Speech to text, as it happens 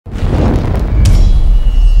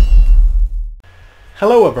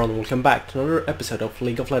Hello everyone, welcome back to another episode of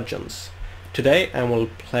League of Legends. Today I will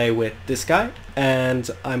play with this guy, and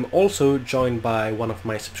I'm also joined by one of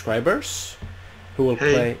my subscribers who will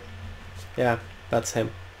play... Yeah, that's him.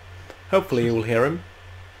 Hopefully you will hear him.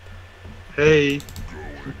 Hey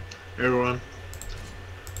everyone.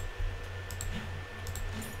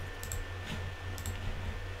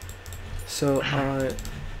 So I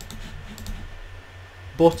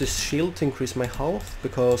bought this shield to increase my health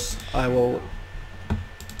because I will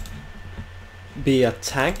be a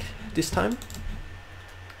tank this time,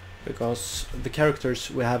 because the characters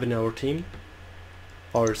we have in our team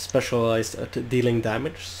are specialized at dealing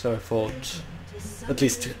damage, so I thought at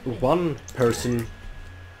least one person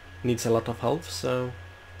needs a lot of health, so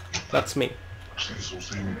that's me.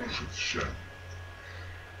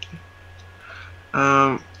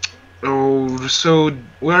 So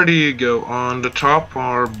where do you go? On the top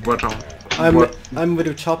or bottom? I'm with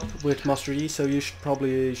the top with Master Yi, so you should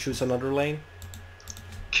probably choose another lane.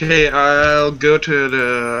 Okay, I'll go to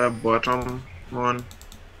the bottom one.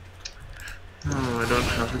 Oh, I don't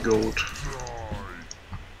have a gold.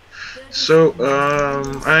 So,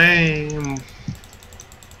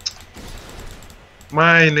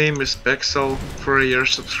 my name is Bexel for your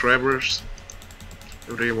subscribers.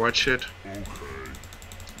 If they watch it.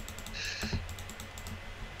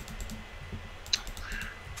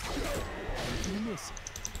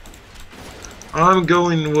 I'm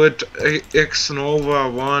going with X Nova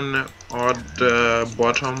 1 at the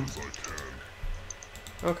bottom.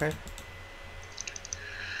 Okay.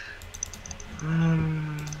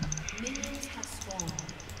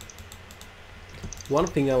 One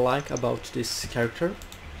thing I like about this character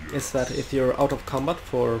is that if you're out of combat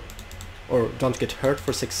for, or don't get hurt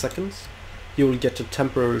for 6 seconds, you will get a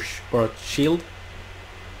temporary or a shield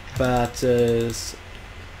that is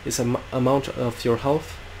an amount of your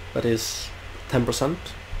health that is 10%.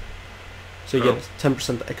 So you get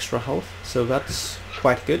 10% extra health, so that's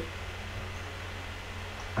quite good.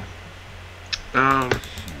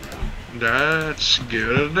 That's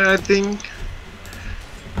good, I think.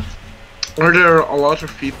 Are there a lot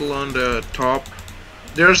of people on the top?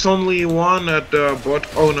 There's only one at the bottom.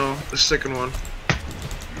 Oh no, the second one.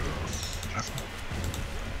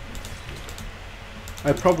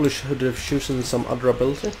 I probably should have chosen some other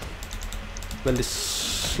ability than this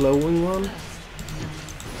slowing one.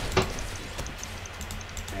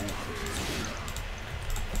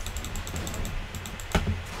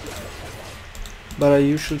 But I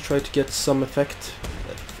usually try to get some effect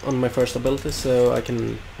on my first ability, so I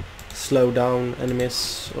can slow down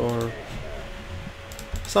enemies or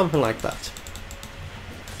something like that.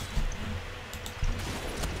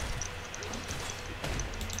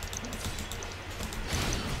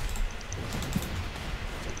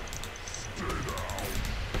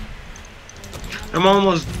 I'm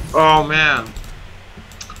almost... Oh man.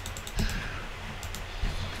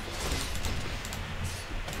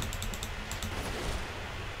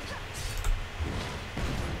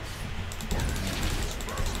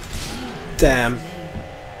 Damn.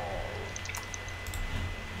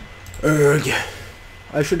 Ugh.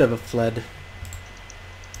 I should have fled.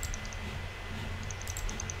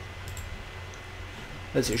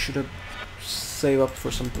 Let's see, should have saved up for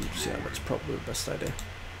some boots. Yeah, that's probably the best idea.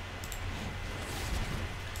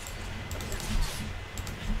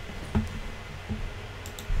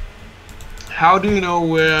 How do you know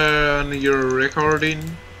when you're recording?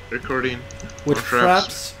 With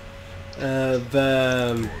fraps,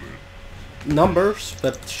 the numbers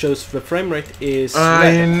that shows the frame rate is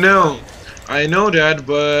I know that,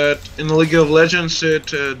 but in League of Legends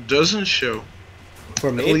it doesn't show.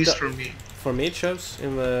 For me, at least for me. For me, it shows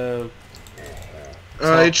in the.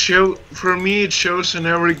 For me it shows in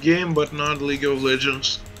every game, but not League of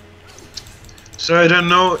Legends. So I don't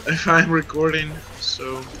know if I'm recording.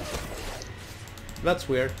 So that's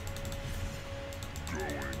weird.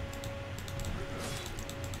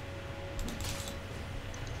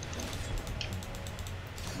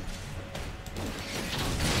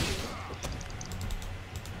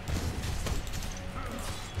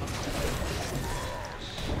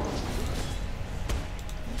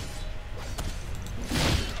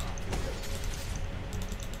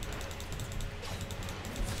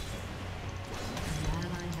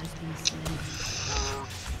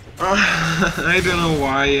 I don't know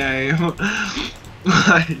why I'm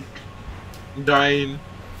like dying.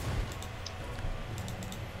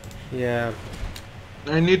 Yeah.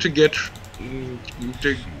 I need to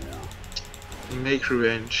to make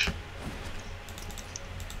revenge.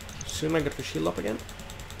 Soon I get the shield up again.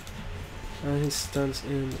 And he stands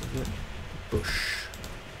in the bush.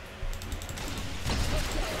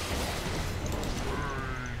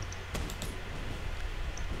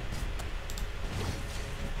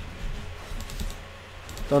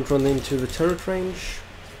 Don't run into the turret range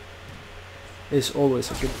is always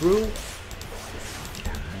a good rule.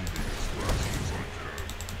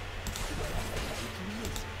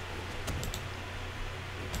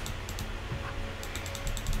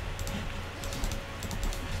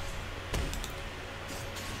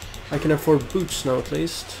 I can afford boots now at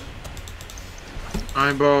least.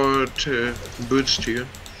 I bought boots too.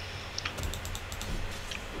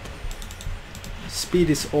 Speed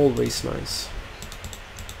is always nice.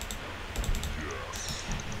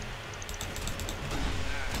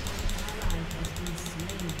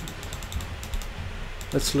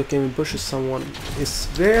 Let's look in the bushes, someone is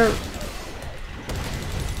there.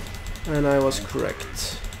 And I was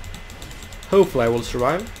correct. Hopefully I will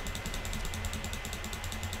survive.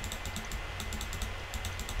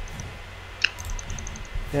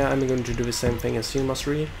 Yeah, I'm going to do the same thing as you,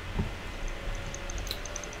 Masri.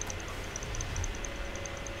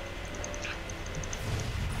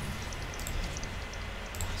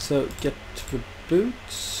 So get the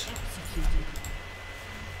boots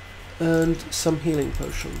and some healing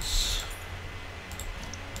potions.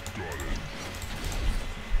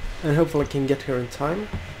 And hopefully I can get here in time.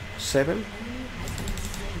 Save him.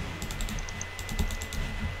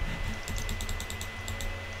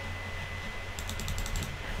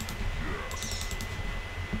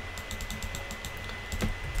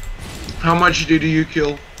 How much did you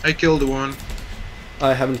kill? I killed one.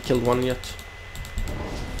 I haven't killed one yet.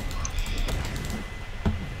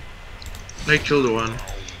 I killed one.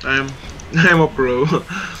 I'm a pro.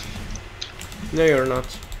 No, you're not.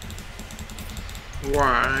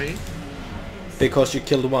 Why? Because you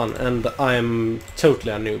killed one and I'm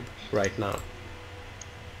totally a noob right now.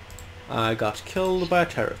 I got killed by a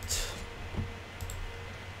turret.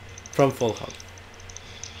 From full health.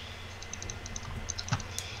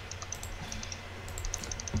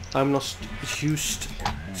 I'm not used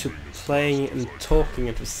to playing and talking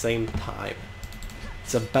at the same time.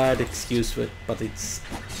 It's a bad excuse, but it's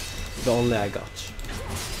the only I got.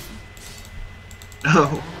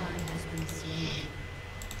 Oh.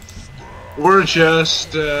 We're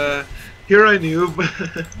just here I noob.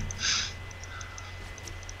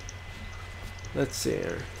 Let's see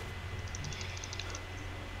here.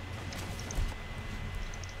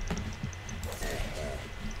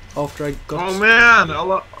 After I got... Oh man!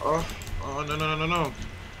 Oh no.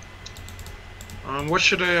 What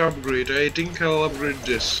should I upgrade? I think I'll upgrade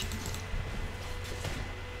this.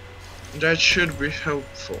 That should be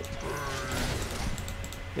helpful.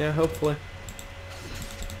 Yeah, hopefully.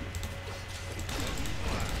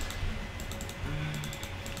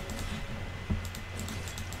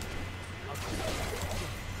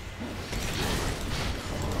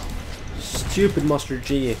 Stupid Master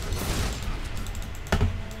G.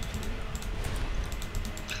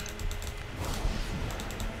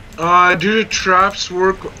 Do the traps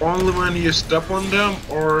work only when you step on them,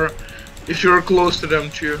 or if you're close to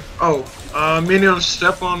them too? Oh, minions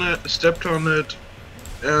stepped on it,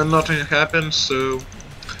 and nothing happens. So,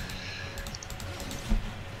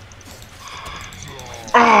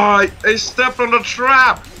 I stepped on the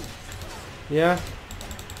trap. Yeah.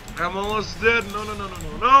 I'm almost dead.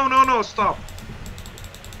 No, stop.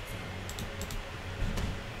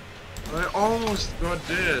 I almost got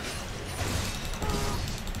dead.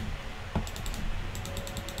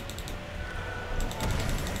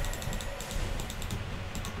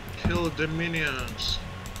 Kill the minions.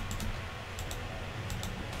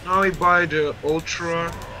 Now I buy the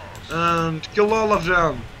Ultra and kill all of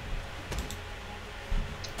them.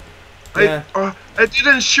 Yeah. I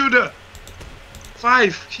didn't shoot a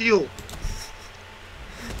 5 heal.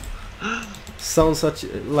 Sounds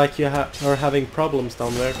like you are having problems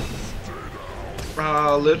down there.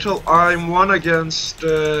 Little. I'm 1 against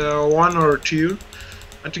 1 or 2.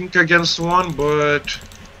 I think against 1, but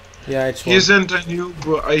yeah, it's he one. isn't a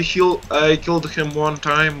noob. I killed him 1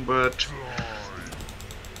 time, but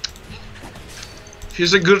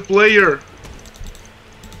he's a good player.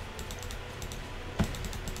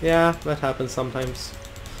 Yeah, that happens sometimes.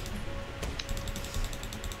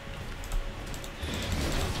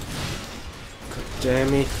 God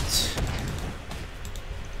damn it.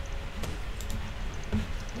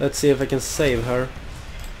 Let's see if I can save her.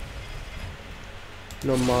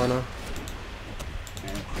 No mana.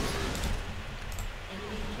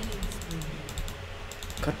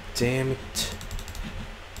 God damn it.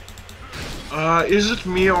 Is it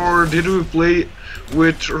me, or did we play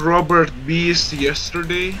with Robert Beast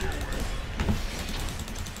yesterday?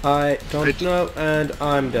 I don't know, and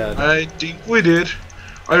I'm dead. I think we did.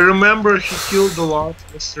 I remember he killed a lot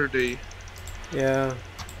yesterday. Yeah.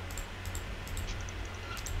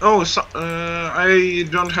 Oh, so, I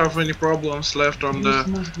don't have any problems left on the.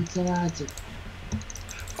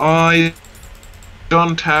 I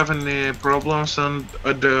don't have any problems on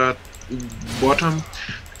at the bottom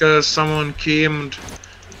because someone came,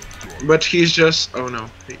 but he's just. Oh no!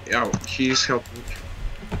 Oh, he's helping.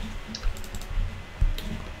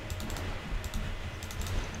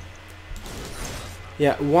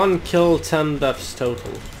 Yeah, 1 kill, 10 deaths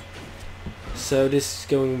total. So this is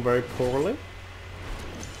going very poorly.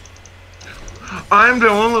 I'm the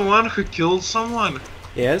only one who killed someone.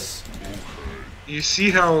 Yes. You see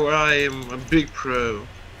how I am a big pro.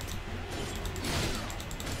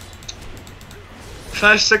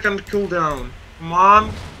 5-second cooldown. Come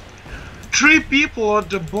on. 3 people at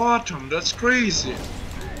the bottom. That's crazy.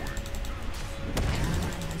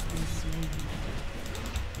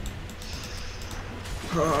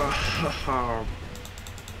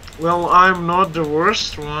 Well, I'm not the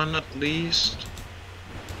worst one, at least.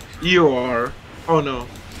 You are. Oh no.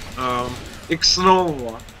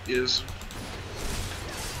 Xnova is.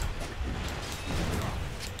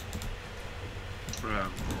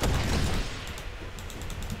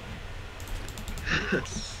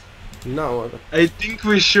 No. I think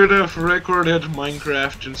we should have recorded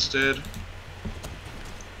Minecraft instead.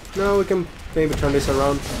 No, we can maybe turn this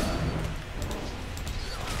around.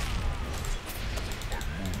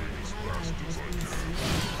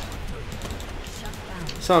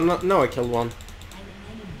 So now I killed 1.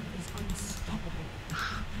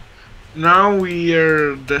 Now we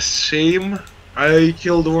are the same. I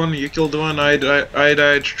killed 1, you killed 1, I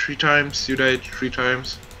died 3 times, you died 3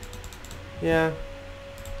 times. Yeah.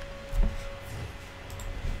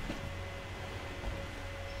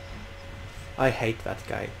 I hate that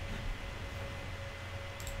guy.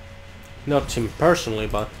 Not him personally,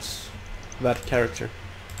 but that character.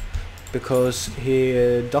 Because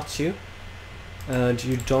he dots you, and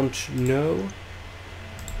you don't know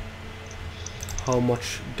how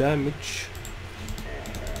much damage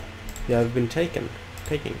you have been taking.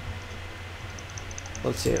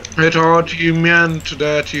 Let's see. I thought you meant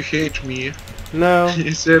that you hate me. No,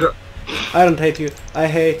 You said I don't hate you. I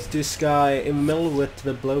hate this guy in the middle with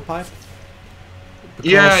the blowpipe.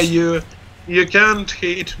 yeah, you can't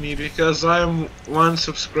hate me because I'm 1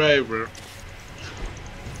 subscriber.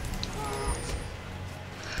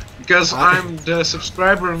 Because I'm the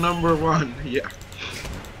subscriber number 1, yeah.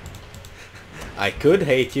 I could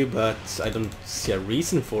hate you, but I don't see a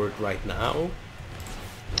reason for it right now.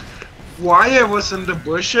 Why I was in the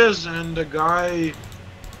bushes and the guy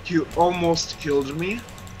almost killed me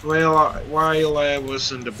while I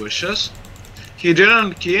was in the bushes. He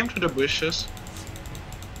didn't came to the bushes.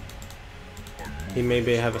 He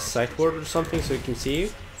maybe have a sight ward or something so he can see you.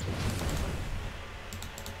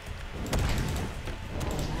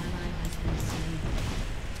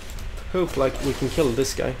 Hope like we can kill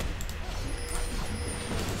this guy.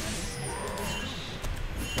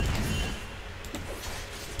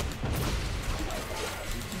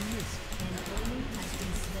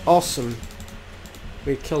 Awesome.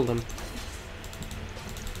 We killed him.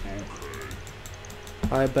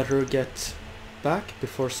 I better get back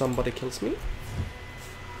before somebody kills me.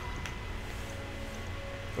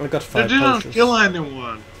 I got 5 I didn't potions. kill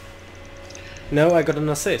anyone. No, I got an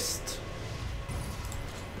assist.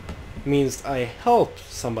 Means I helped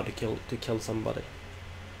somebody to kill somebody.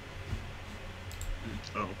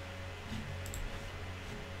 Oh.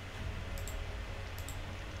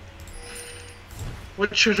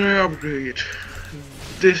 What should I upgrade?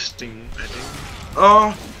 This thing, I think.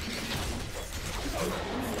 Oh!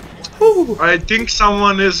 Whew. I think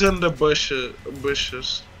someone is in the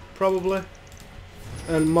bushes. Probably.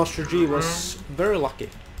 And Master G was very lucky.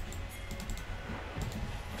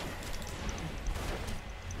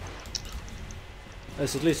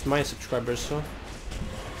 As at least my subscribers saw.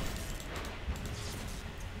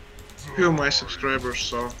 Who my subscribers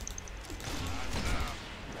saw.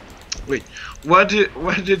 Wait, what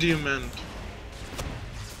did you mean?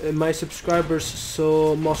 My subscribers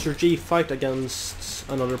saw Master G fight against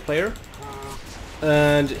another player.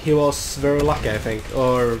 And he was very lucky, I think.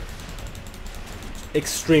 Or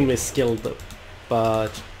extremely skilled.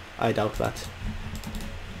 But I doubt that.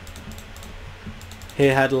 He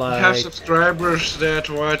had like... You have subscribers that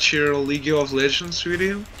watch your League of Legends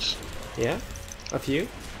videos? Yeah, a few.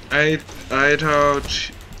 I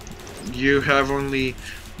thought you have only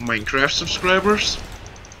Minecraft subscribers.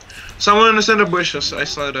 Someone is in the bushes, I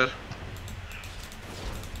saw that.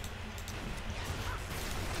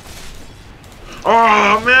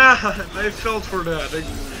 Oh man, I felt for that.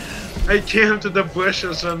 I came to the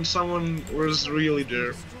bushes and someone was really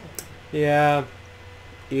there. Yeah.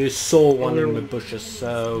 You saw one in the bushes,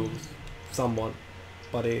 so someone,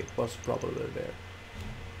 but it was probably there.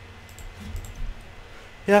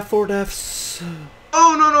 Yeah, 4 deaths.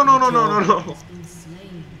 Oh no.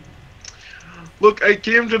 Look, I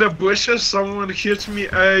came to the bushes, someone hit me,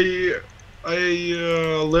 I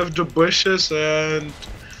left the bushes and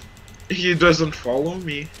he doesn't follow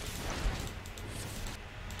me.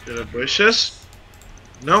 To the bushes?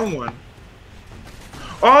 No one.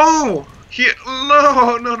 Oh!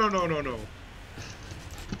 No.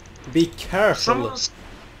 Be careful.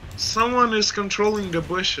 Someone is controlling the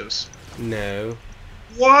bushes. No.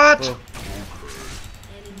 What? Oh.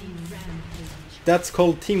 That's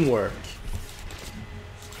called teamwork.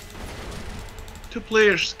 2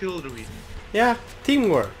 players killed me. Yeah,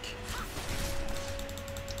 teamwork.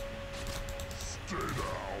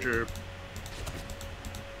 Sure.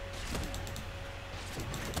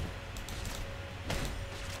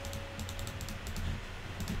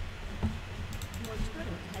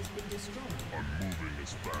 I'm moving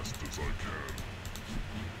as fast as I can.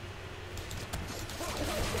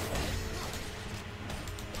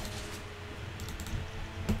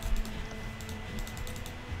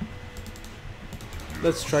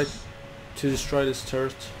 Let's try to destroy this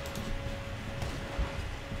turret.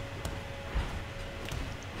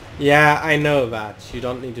 Yeah, I know that. You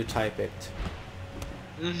don't need to type it.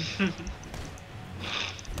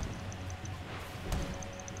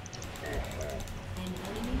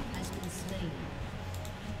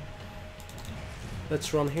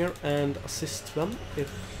 Let's run here and assist them if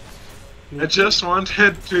I just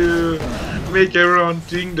wanted to make everyone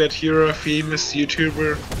think that you're a famous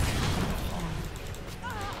YouTuber.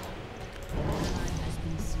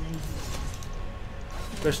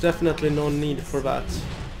 There's definitely no need for that.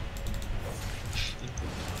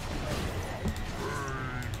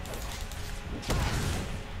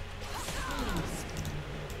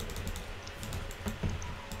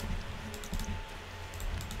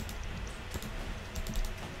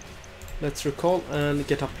 Let's recall and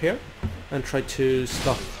get up here and try to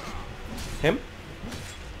stop him.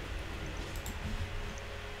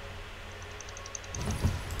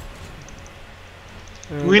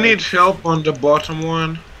 We need help on the bottom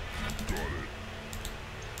one.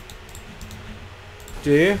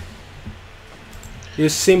 Do you? You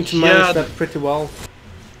seem to manage that pretty well.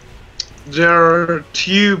 There are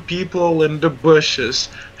 2 people in the bushes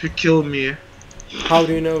who kill me. How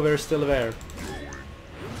do you know we're still there?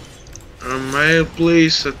 I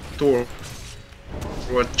place a door.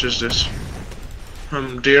 What is this?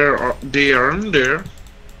 They aren't there.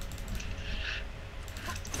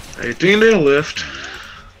 I think they left.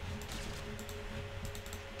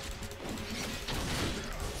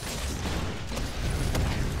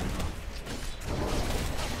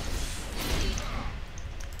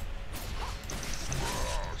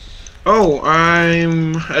 Oh,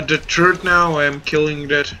 I'm at the turret now. I'm killing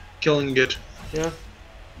it. Yeah.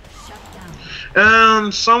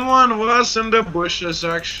 And someone was in the bushes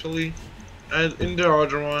actually, and in the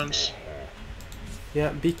other ones.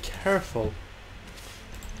 Yeah, be careful.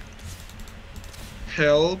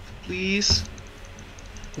 Help, please.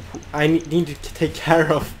 I need to take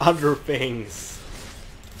care of other things.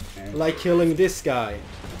 Like killing this guy.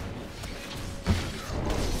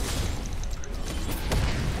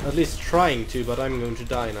 At least trying to, but I'm going to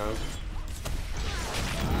die now.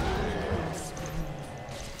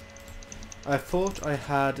 I thought I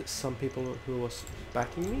had some people who was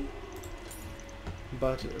backing me,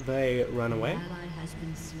 but they ran away.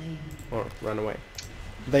 Or ran away.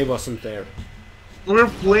 They wasn't there. We're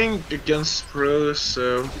playing against pros,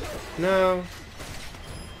 so... No.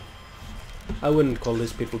 I wouldn't call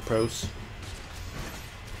these people pros.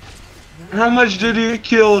 How much did you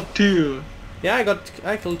kill? 2? Yeah,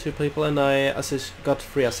 I killed 2 people and I got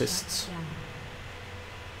 3 assists.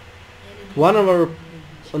 One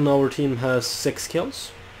on our team has 6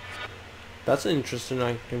 kills. That's an interesting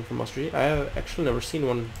item from Mastery. I have actually never seen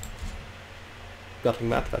one getting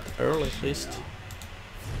that early, at least.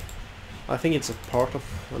 I think it's a part of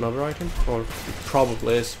another item, or it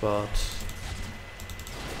probably is, but...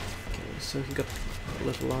 Okay, so he got a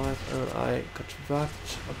little life, and I got that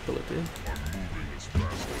ability.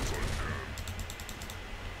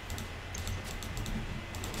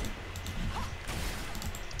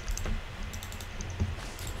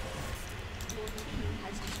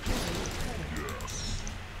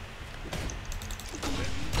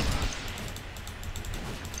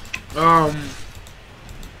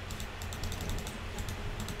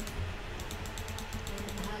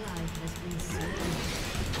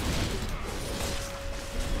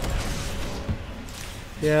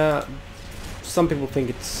 Yeah, some people think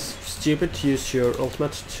it's stupid to use your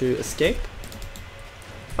ultimate to escape.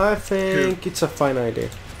 I think it's a fine idea.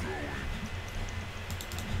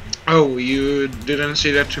 Oh, you didn't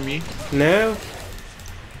say that to me? No,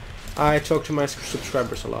 I talk to my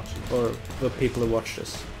subscribers a lot, or the people who watch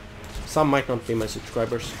this. Some might not be my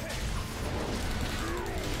subscribers.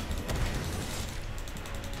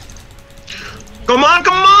 Come on,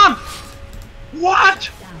 come on! What?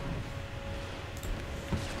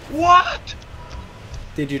 What?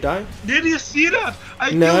 Did you die? Did you see that?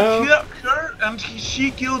 I No. killed her and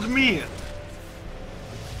she killed me.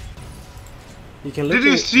 You can look Did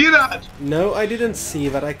you at- see that? No, I didn't see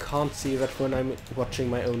that. I can't see that when I'm watching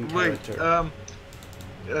my own Wait, character.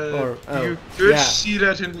 you could yeah. see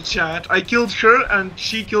that in the chat. I killed her and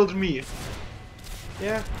she killed me.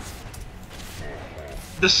 Yeah.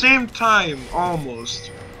 The same time,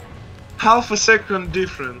 almost. Half a second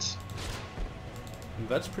difference.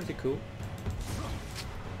 That's pretty cool.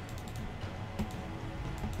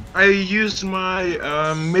 I used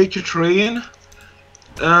my make a train,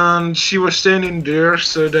 and she was standing there,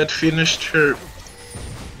 so that finished her.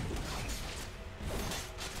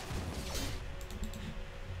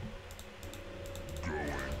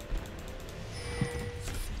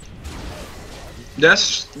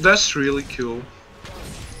 That's really cool.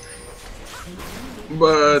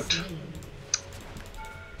 But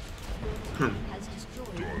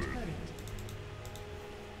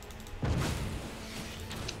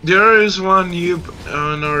there is one noob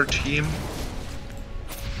on our team.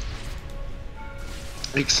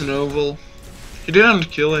 X-Novel. He didn't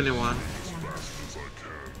kill anyone.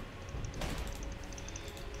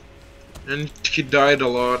 And he died a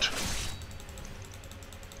lot.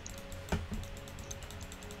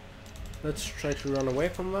 Let's try to run away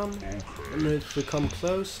from them. And if we come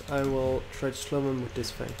close, I will try to slow them with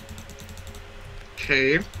this thing.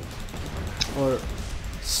 Okay. Or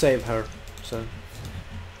save her. So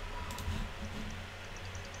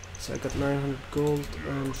I got 900 gold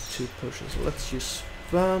and 2 potions. Let's use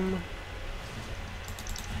them.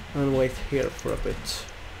 And wait here for a bit.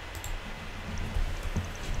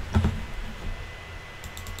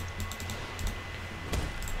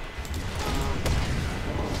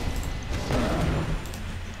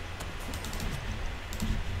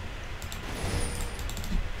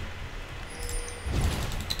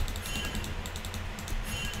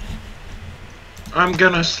 I'm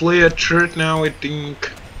gonna slay a turret now, I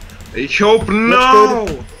think. I hope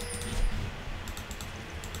no!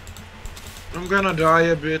 I'm gonna die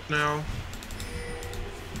a bit now.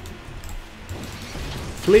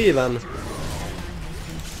 Flee then!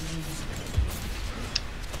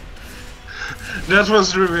 That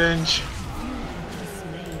was revenge.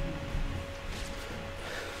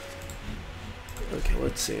 Okay,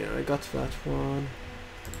 let's see. I got that one.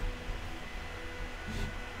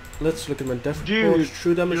 Let's look at my death report. Dude,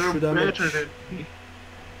 True damage, you're true damage. better than me.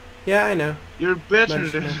 Yeah, I know. You're better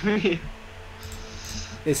Managed than me.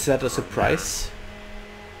 Is that a surprise?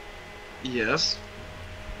 Yes.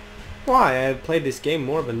 Why? I've played this game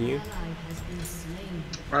more than you.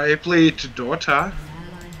 I played Dota.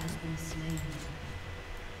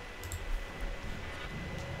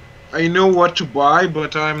 I know what to buy,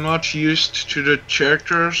 but I'm not used to the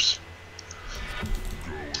characters.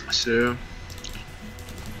 So...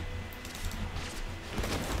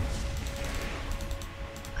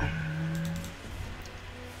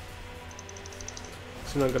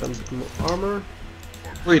 So now I got a bit more armor.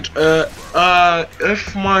 Wait,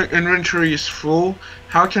 if my inventory is full,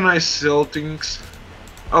 how can I sell things?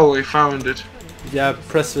 Oh, I found it. Yeah,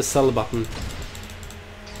 press the sell button.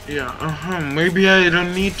 Yeah, maybe I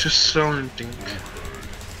don't need to sell anything.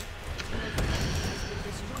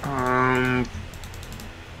 I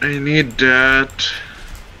need that.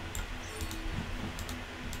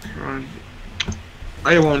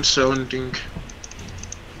 I won't sell anything.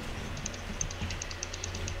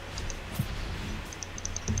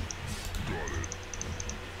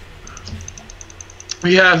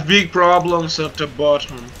 We have big problems at the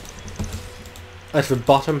bottom. At the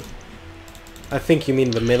bottom? I think you mean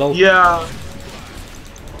the middle. Yeah.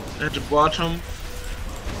 At the bottom.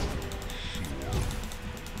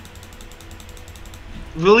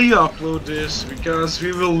 Will you upload this? Because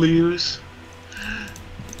we will lose.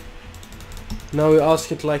 Now you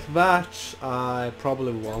ask it like that, I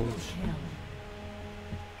probably won't.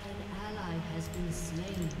 An ally has been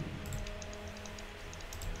slain.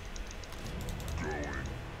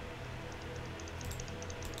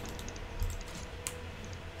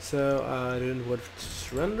 So I didn't want to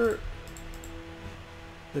surrender.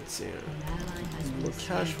 Let's see. More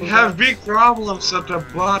cash for We have that. big problems at the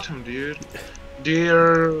bottom, dude.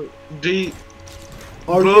 They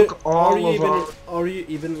broke all of our... Are you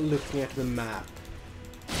even looking at the map?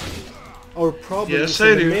 Our problem Yes, is I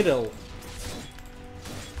in the do. middle.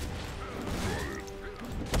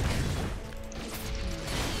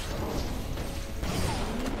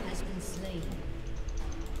 Has been slain.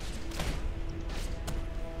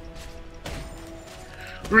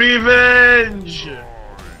 Revenge!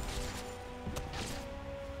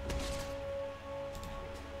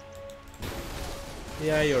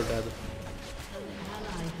 Yeah, you're dead. An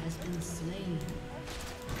ally has been slain.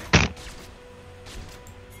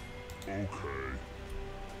 Okay.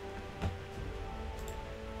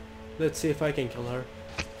 Let's see if I can kill her.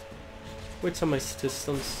 With some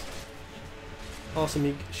assistance.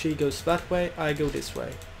 Awesome, she goes that way, I go this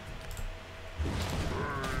way.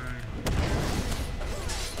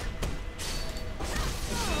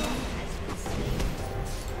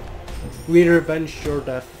 We revenge your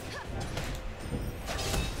death.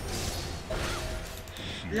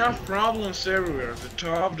 We have problems everywhere. The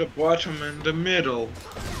top, the bottom, and the middle.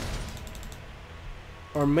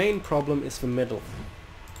 Our main problem is the middle.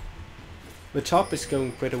 The top is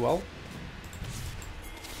going pretty well.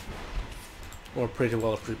 Or pretty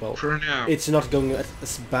well. For now. It's not going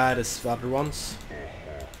as bad as the other ones.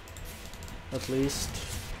 At least.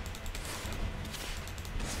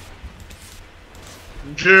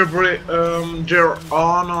 They're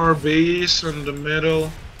on our base in the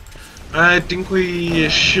middle. I think we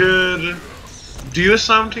should do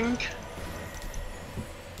something.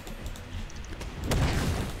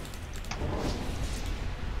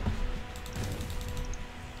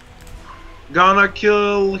 Gonna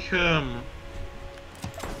kill him.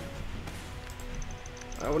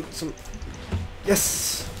 I want some...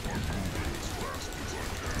 Yes!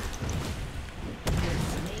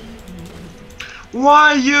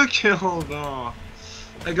 Why you killed? Oh,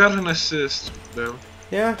 I got an assist though.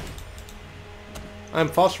 Yeah. I'm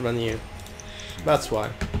faster than you. That's why.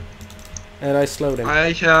 And I slowed him.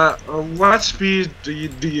 I have. What speed do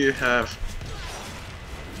you have?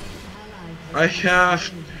 I have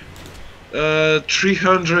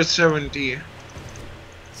 370.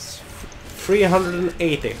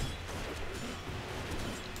 380.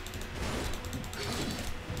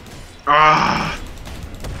 Ah.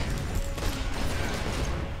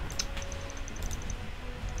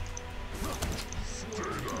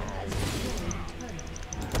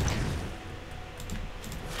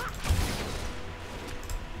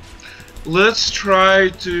 Let's try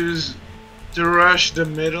to rush the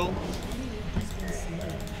middle.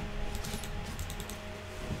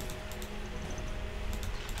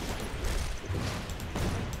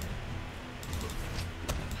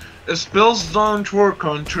 Spells don't work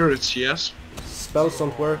on turrets, yes? Spells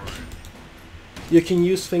don't work. You can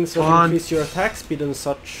use things that Fun. increase your attack speed and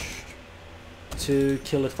such to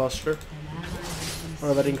kill it faster.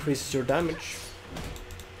 Or that increases your damage.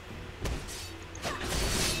 I'm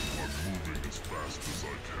moving as fast as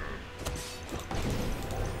I can.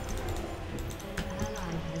 An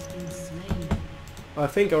ally has been slain. I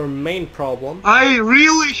think our main problem... I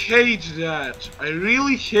really hate that. I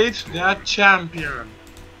really hate that champion.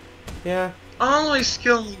 Yeah, Always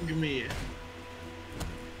killing me.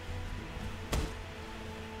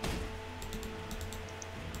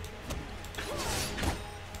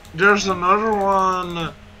 There's another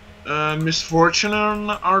one, misfortune on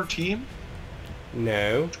our team.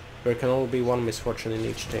 no. There can only be one misfortune in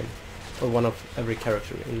each team. Or one of every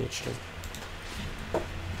character in each team.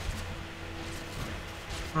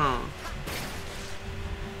 Huh.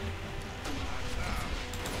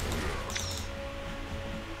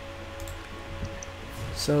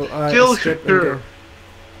 So I Kill escape and her. go.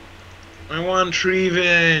 I want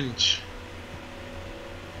revenge.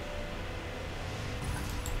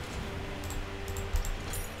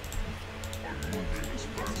 I'm moving as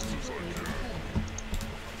fast as I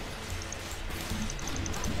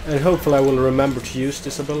can. And hopefully I will remember to use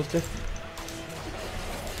this ability.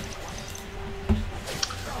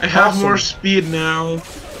 I have Awesome. more speed now.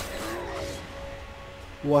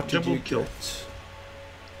 What did Double you kill. get?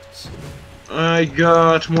 I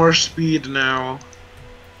got more speed now.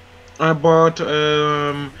 I bought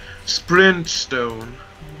sprint stone. An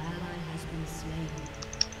ally has been slain.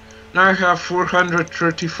 Now I have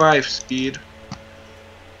 435 speed.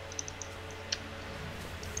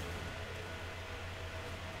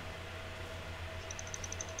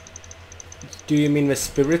 Do you mean the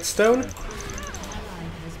spirit stone? An ally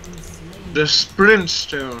has been slain. The sprint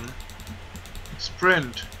stone.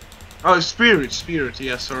 Sprint. Oh, spirit,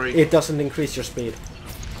 yeah, sorry. It doesn't increase your speed.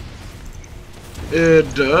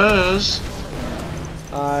 It does.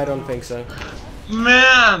 I don't think so.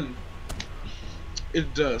 Man!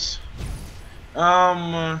 It does.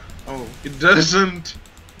 Oh, it doesn't.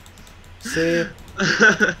 See,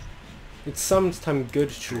 it's sometimes good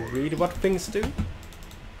to read what things do.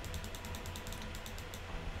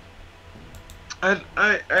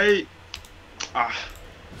 I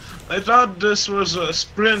I thought this was a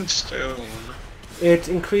sprint stone. It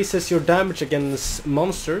increases your damage against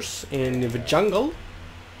monsters in the jungle.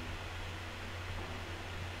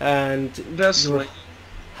 And That's your like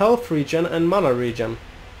health regen and mana regen.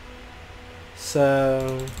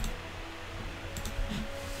 So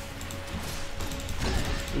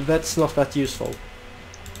that's not that useful.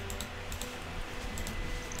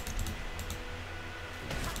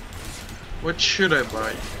 what should I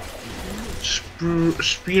buy?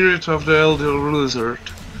 Spirit of the Elder Lizard.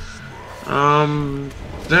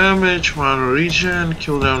 Damage, mana regen,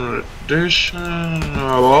 cooldown reduction.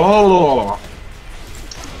 Oh.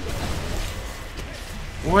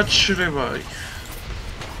 What should I buy?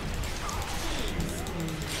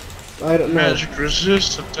 I don't know. Magic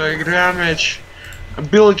resist, attack damage,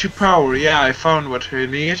 ability power. Yeah, I found what I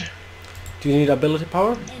need. Do you need ability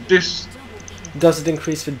power? This. Does it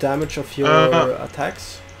increase the damage of your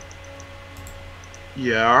attacks?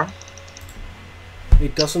 Yeah.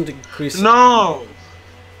 It doesn't increase. No!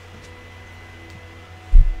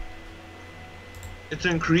 It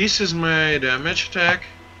increases my damage attack.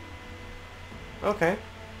 Okay.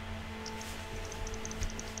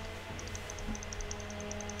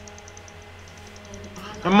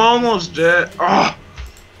 I'm almost dead. Oh!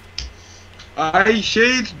 I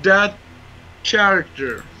hate that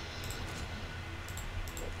character.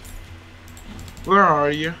 Where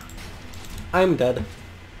are you? I'm dead.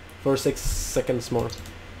 For 6 seconds more.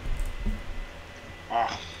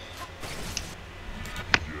 Oh.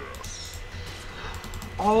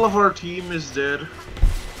 All of our team is dead.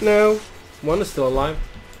 No. One is still alive.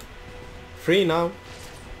 3 now.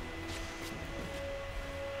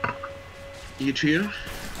 You too?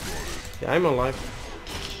 Yeah, I'm alive.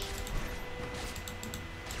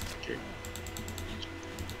 Okay.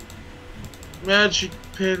 Magic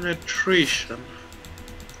penetration.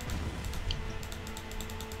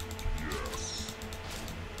 Yes.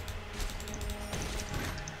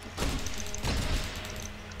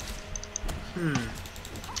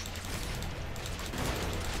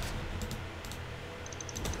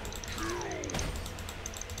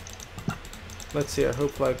 Let's see, I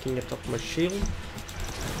hope I can get up my shield.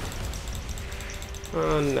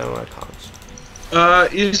 No, I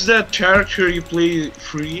can't. Is that character you play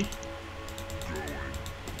free?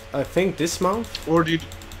 I think this month? Or did...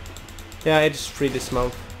 Yeah, it's free this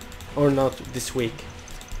month. Or not this week.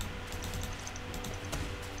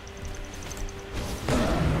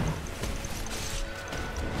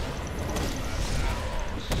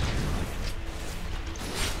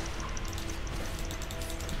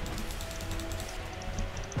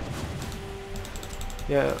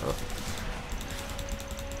 Yeah.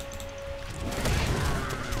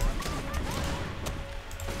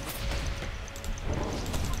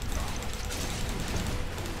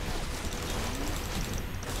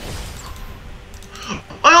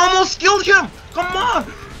 I almost killed him! Come on!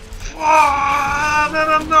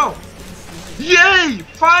 No! Yay!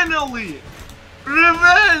 Finally!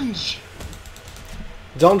 Revenge!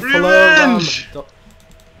 Don't follow them! Revenge! I'm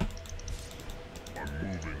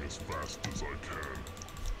moving as fast as I can.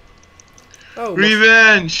 Oh,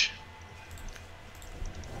 Revenge!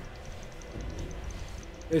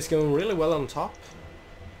 it's going really well on top.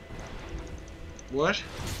 What?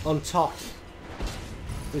 On top.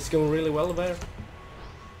 It's going really well there.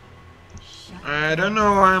 I don't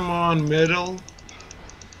know, I'm on middle.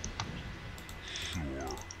 Sure.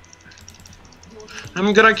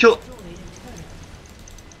 I'm gonna kill...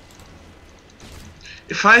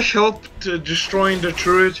 If I helped destroying the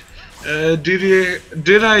turret,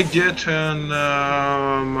 did I get an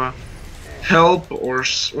help or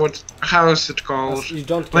what? How is it called? You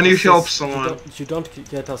don't get When you help assists- someone. You don't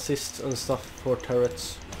get assists and stuff for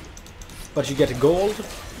turrets. But you get gold.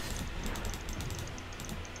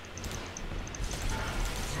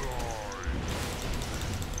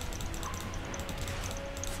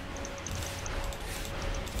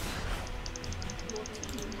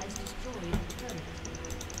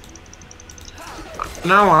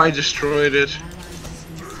 Now I destroyed it.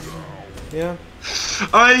 Yeah.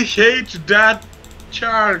 I hate that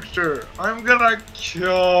character. I'm gonna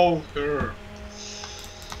kill her.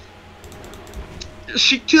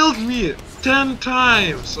 She killed me 10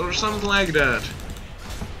 times or something like that.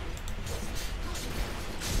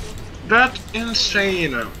 That's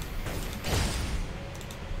insane.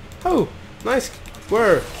 Oh, nice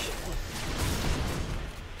work.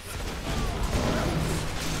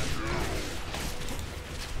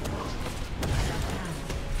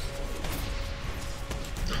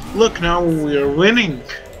 Look, now we're winning.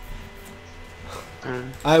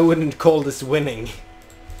 I wouldn't call this winning.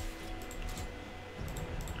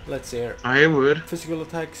 Let's see here. I would. Physical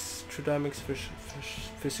attacks, true damage,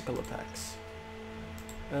 physical attacks.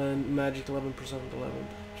 And magic 11%, 11,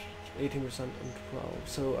 18% and 12.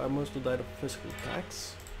 So I mostly died of physical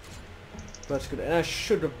attacks. That's good. And I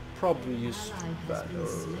should have probably used that.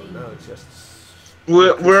 Or no, it's just...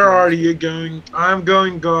 Where are you going? I'm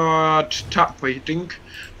going top, I think.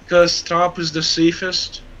 Because top is the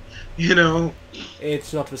safest. You know.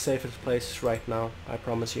 It's not the safest place right now, I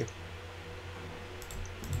promise you.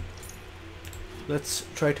 Let's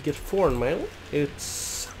try to get foreign mail.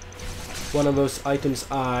 It's one of those items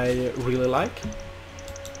I really like.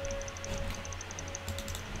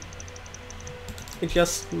 It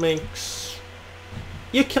just makes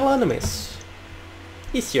you kill enemies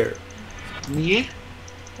easier. Me?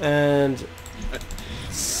 And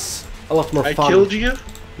it's a lot more I fun. killed you?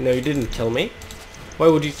 No, you didn't kill me. Why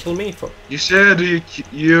would you kill me for? You said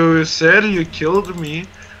you said you killed me.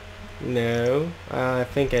 No, I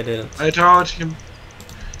think I didn't. I told him.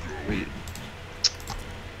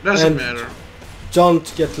 Doesn't And- matter.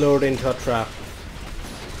 Don't get lured into a trap.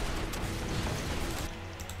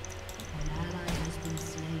 An ally has been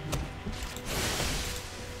slain.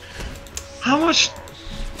 How much?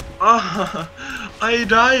 I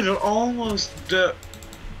died almost.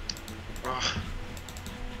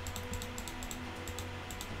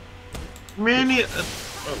 Many.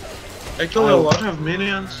 I killed a lot of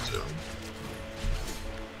minions too.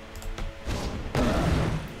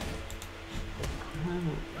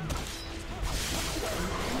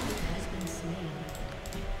 Has been slain.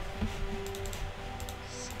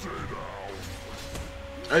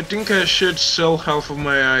 I think I should sell half of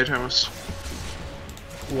my items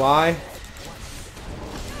Why?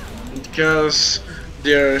 because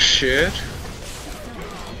they're shit.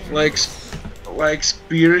 Like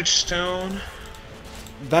Spirit Stone.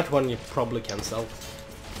 That one you probably can sell.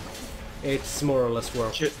 It's more or less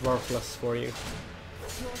Shit. worthless for you. Your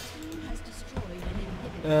team has destroyed an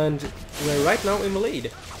inhibitor. And we're right now in the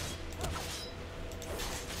lead.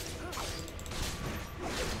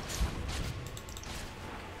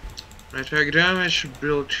 Attack damage,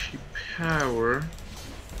 ability power.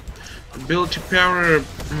 Ability power,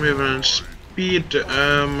 movement speed,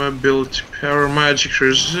 ability power, magic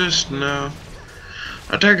resist, no.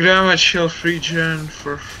 Attack damage, health regen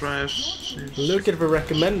for 5 seconds. Look at the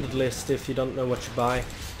recommended list if you don't know what to buy.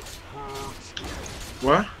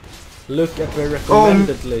 What? Look at the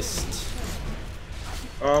recommended list.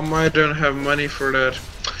 I don't have money for that.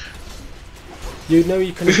 You know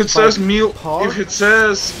you can If it buy says meal, parts. if it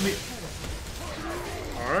says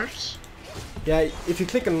parts, Yeah, if you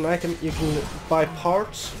click on an item, you can buy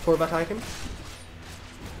parts for that item.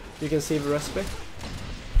 You can see the recipe.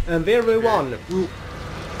 And there we won.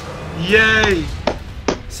 yay!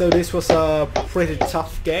 So this was a pretty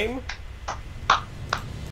tough game.